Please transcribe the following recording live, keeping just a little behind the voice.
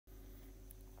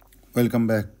Welcome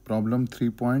back. Problem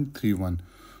 3.31.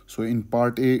 So in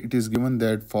part A, it is given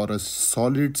that for a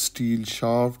solid steel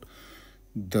shaft,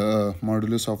 the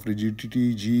modulus of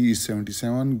rigidity G is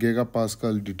 77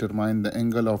 gigapascal. Determine the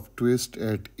angle of twist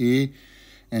at A.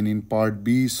 And in part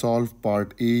B, solve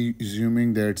part A,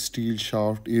 assuming that steel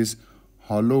shaft is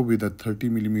hollow with a 30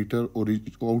 millimeter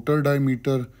outer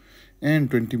diameter and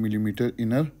 20 millimeter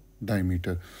inner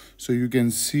diameter. So you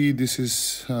can see this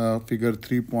is figure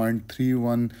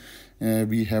 3.31.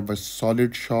 We have a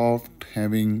solid shaft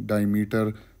having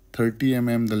diameter 30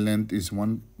 mm. The length is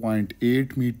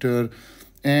 1.8 meter,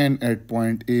 and at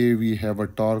point A we have a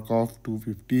torque of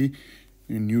 250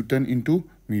 Newton into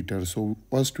meter. So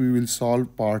first we will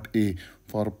solve part A.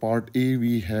 For part A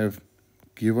we have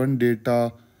given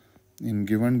data. In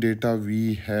given data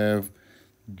we have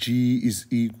G is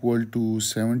equal to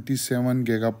 77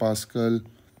 gigapascal.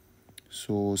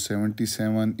 So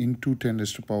 77 into 10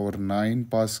 raised to power 9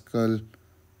 pascal.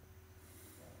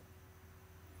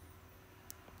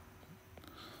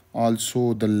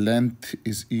 Also the length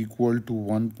is equal to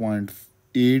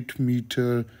 1.8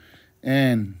 meter,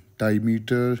 and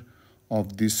diameter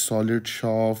of this solid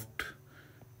shaft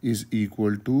is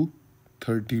equal to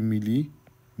 30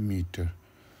 millimeter.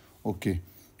 Okay,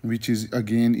 which is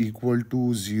again equal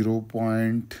to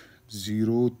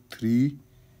 0.03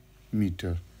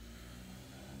 meter.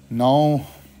 Now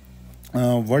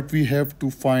what we have to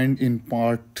find in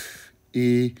part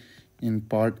A,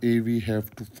 we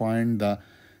have to find the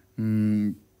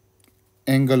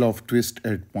angle of twist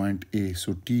at point A,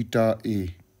 so theta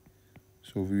A.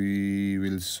 So we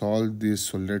will solve this.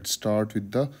 So let's start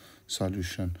with the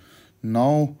solution.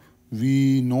 Now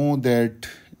we know that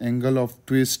angle of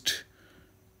twist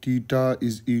theta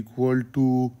is equal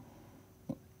to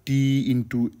T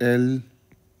into L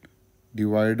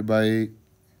divided by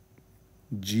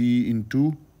G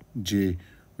into J,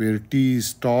 where T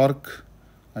is torque.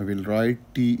 I will write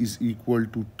T is equal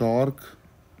to torque,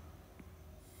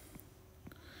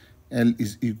 L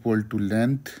is equal to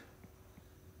length,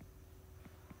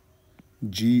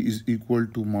 G is equal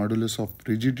to modulus of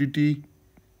rigidity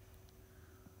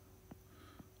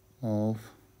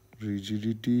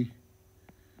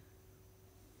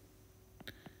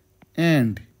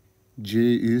and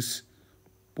J is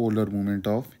polar moment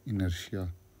of inertia.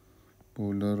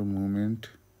 Polar moment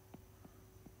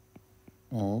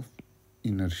of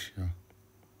inertia.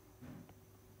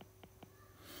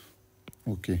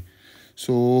 Okay,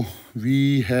 so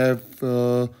we have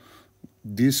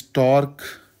this torque.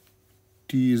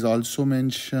 T is also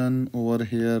mentioned over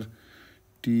here.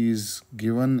 T is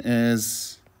given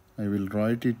as, I will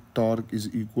write it, torque is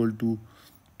equal to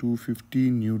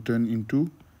 250 Newton into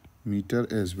meter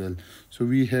as well. So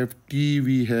we have T,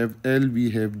 we have L,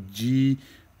 we have G,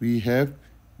 we have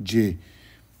J.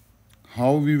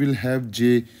 How we will have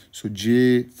J? So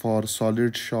J for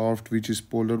solid shaft, which is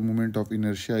polar moment of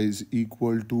inertia, is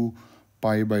equal to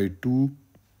pi by 2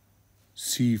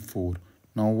 C4.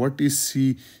 Now what is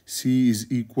C? C is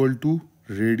equal to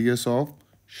radius of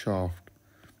shaft,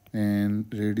 and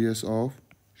radius of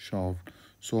shaft.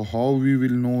 So how we will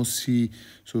know C?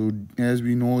 So as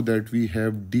we know that we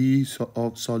have D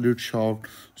of solid shaft,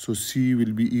 so C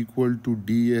will be equal to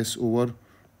ds over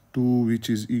 2, which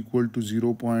is equal to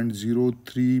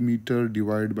 0.03 meter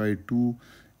divided by 2,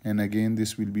 and again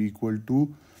this will be equal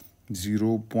to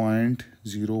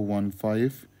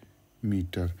 0.015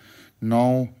 meter.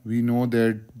 Now we know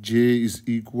that J is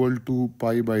equal to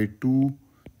pi by 2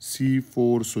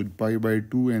 C4, so pi by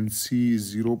 2 and C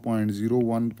is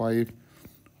 0.015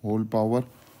 whole power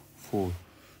 4.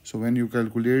 So when you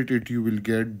calculate it, you will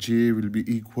get J will be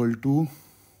equal to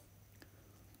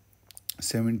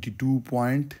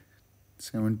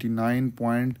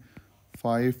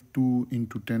 79.52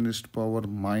 into 10 raised to power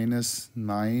minus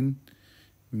 9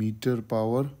 meter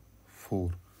power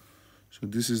 4. So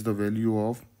this is the value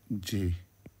of J.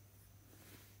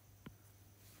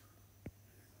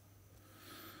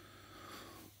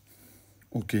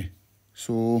 Okay,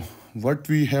 so what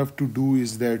we have to do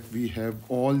is that we have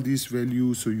all these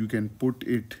values, so you can put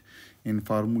it in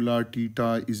formula.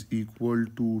 Theta is equal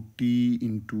to T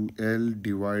into L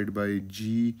divided by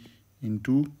G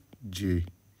into J,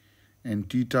 and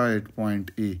theta at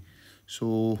point A.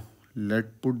 So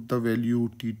let's put the value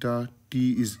theta.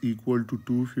 T is equal to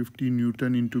 250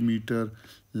 Newton into meter,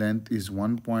 length is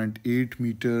 1.8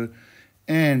 meter,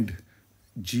 and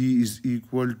G is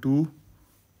equal to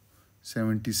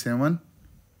 77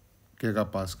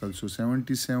 gigapascal. So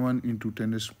 77 into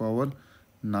 10 raised to power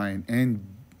 9, and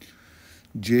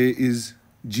G is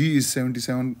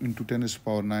 77 into 10 raised to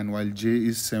power 9, while J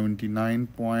is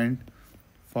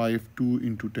 79.52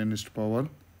 into 10 raised to power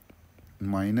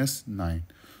minus 9.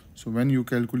 So when you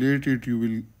calculate it, you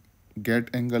will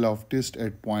get angle of twist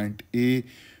at point A,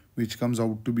 which comes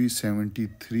out to be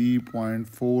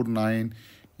 73.49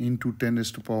 into 10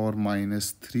 raised to power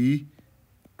minus 3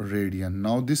 radian.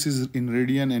 Now this is in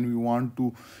radian and we want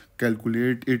to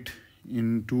calculate it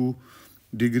into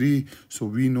degree. So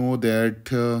we know that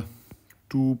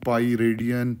 2 pi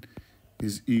radian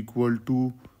is equal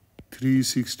to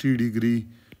 360 degree.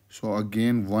 So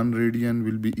again 1 radian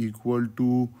will be equal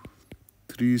to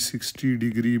 360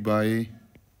 degree by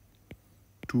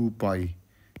 2 pi,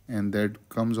 and that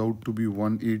comes out to be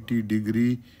 180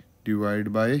 degree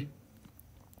divided by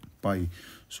pi.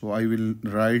 So I will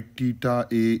write theta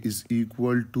A is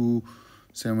equal to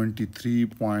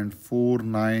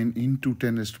 73.49 into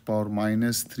 10 raised to power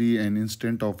minus 3, and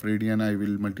instead of radian I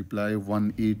will multiply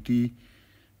 180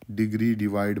 degree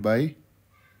divided by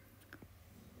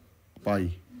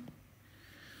pi.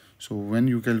 So when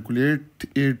you calculate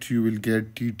it, you will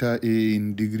get theta A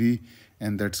in degree,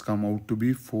 and that's come out to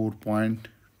be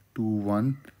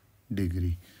 4.21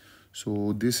 degree.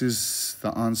 So this is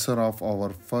the answer of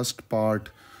our first part.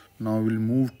 Now we'll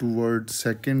move towards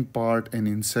second part, and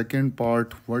in second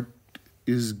part what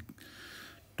is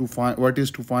to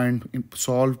find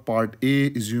solve part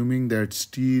A, assuming that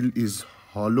steel is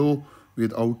hollow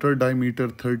with outer diameter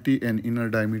 30 and inner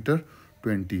diameter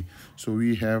 20. So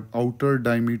we have outer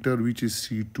diameter, which is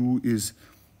C2, is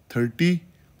 30.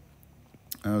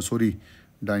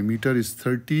 Diameter is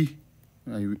 30.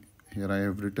 Here I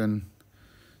have written.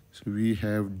 So we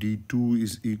have D2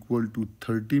 is equal to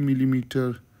 30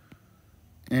 millimeter,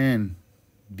 and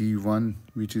D1,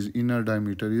 which is inner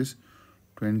diameter, is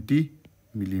 20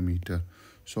 millimeter.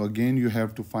 So again you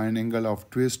have to find angle of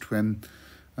twist when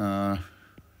at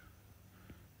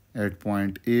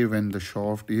point A when the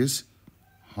shaft is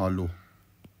hollow.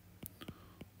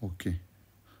 Okay,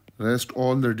 rest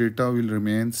all the data will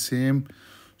remain same.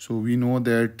 So we know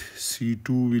that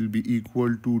C2 will be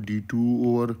equal to D2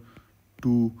 over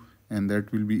 2, and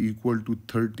that will be equal to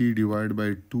 30 divided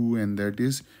by 2, and that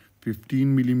is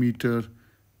 15 millimeter,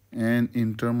 and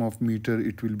in term of meter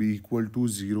it will be equal to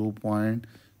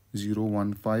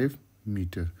 0.015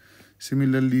 meter.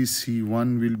 Similarly,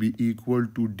 C1 will be equal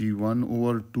to D1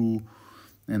 over 2,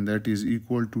 and that is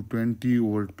equal to 20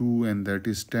 over 2, and that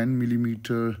is 10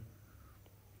 millimeter,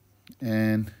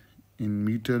 and in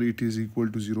meter it is equal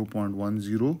to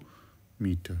 0.10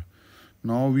 meter.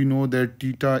 Now we know that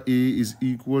theta A is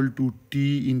equal to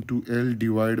T into L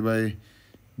divided by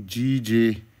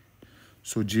GJ.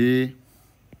 So J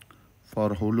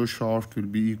for hollow shaft will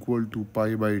be equal to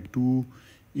pi by 2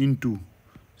 into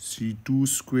C2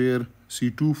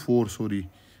 4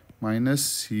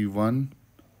 minus C1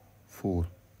 4.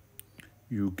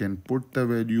 You can put the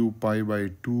value pi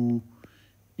by 2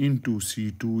 into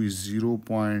C2 is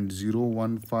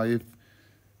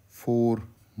 0.0154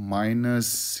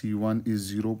 minus C1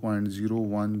 is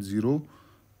 0.010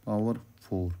 power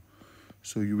 4.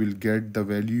 So you will get the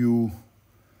value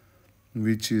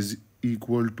which is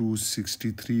equal to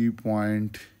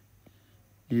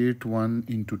 63.81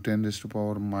 into 10 raised to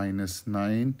power minus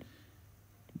 9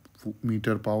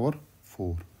 meter power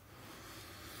 4.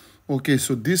 Okay,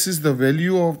 so this is the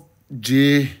value of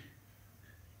J.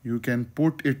 You can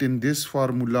put it in this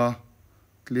formula.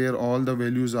 Clear, all the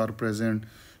values are present.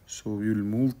 So we will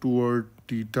move toward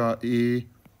theta A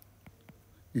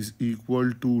is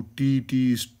equal to T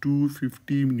is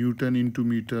 250 Newton into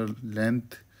meter.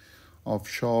 Length of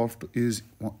shaft is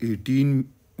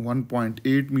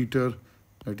 1.8 meter,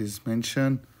 that is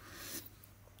mentioned,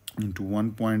 into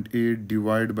 1.8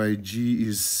 divided by G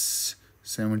is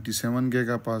 77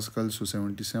 gigapascal. So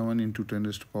 77 into 10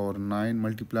 raised to power 9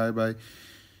 multiplied by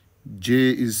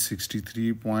J is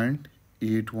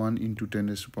 63.81 into 10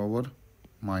 raised to power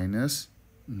minus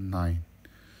 9.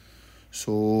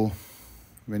 So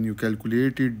when you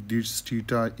calculate it, this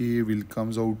theta A will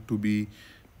comes out to be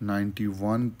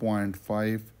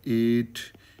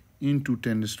 91.58 into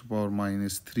 10 raised to power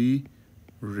minus 3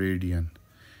 radian.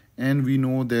 And we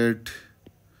know that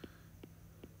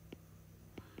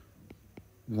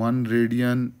 1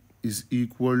 radian is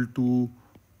equal to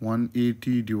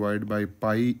 180 divided by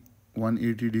pi,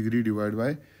 180 degree divided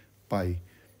by pi.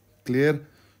 Clear?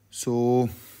 So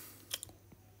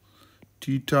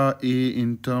theta A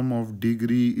in term of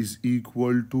degree is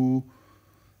equal to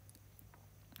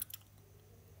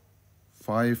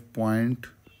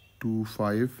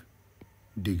 5.25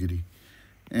 degree,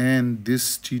 and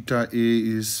this theta A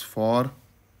is for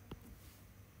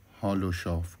hollow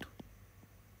shaft.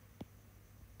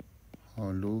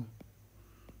 Hollow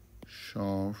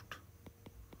shaft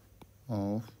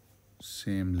of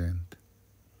same length.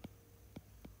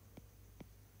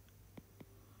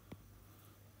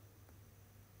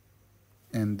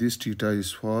 and this theta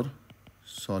is for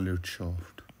solid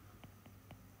shaft.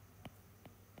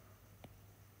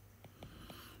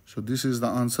 So this is the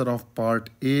answer of part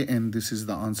A and this is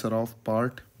the answer of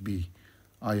part B.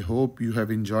 I hope you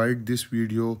have enjoyed this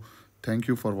video. Thank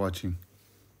you for watching.